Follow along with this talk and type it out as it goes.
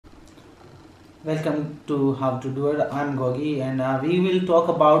Welcome to How to Do It. I'm Gogi, and we will talk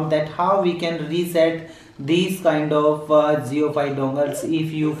about that how we can reset these kind of JioFi dongles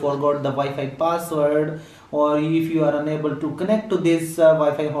if you forgot the Wi-Fi password, or if you are unable to connect to this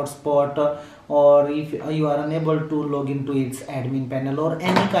Wi-Fi hotspot, or if you are unable to log into its admin panel, or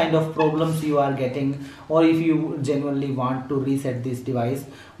any kind of problems you are getting, or if you genuinely want to reset this device.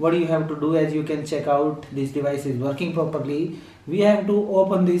 What you have to do, as you can check out, this device is working properly. We have to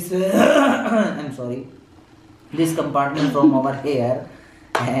open this I'm sorry, this compartment from over here,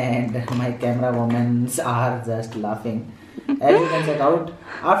 and my camera women are just laughing. As you can check out,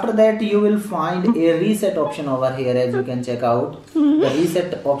 after that you will find a reset option over here. As you can check out, the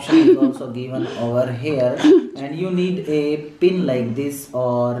reset option is also given over here, and you need a pin like this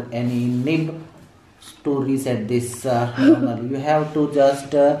or any nib to reset this dongle. You have to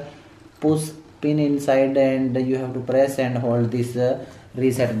just push pin inside, and you have to press and hold this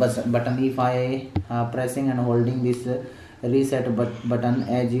reset button. If I pressing and holding this reset button,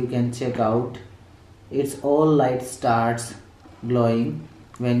 as you can check out, its all light starts glowing.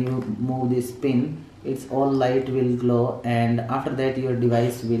 When you move this pin, its all light will glow, and after that your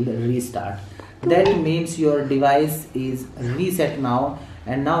device will restart. That means your device is reset now,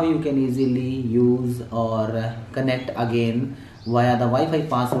 and now you can easily use or connect again via the Wi-Fi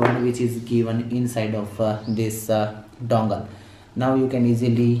password which is given inside of this dongle. Now you can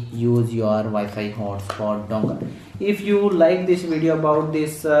easily use your Wi-Fi hotspot dongle. If you like this video about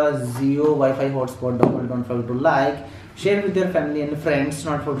this Jio Wi-Fi hotspot dongle, don't forget to like, share with your family and friends,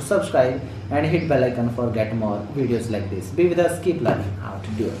 not forget to subscribe and hit bell icon for get more videos like this. Be with us, keep learning how to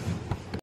do it.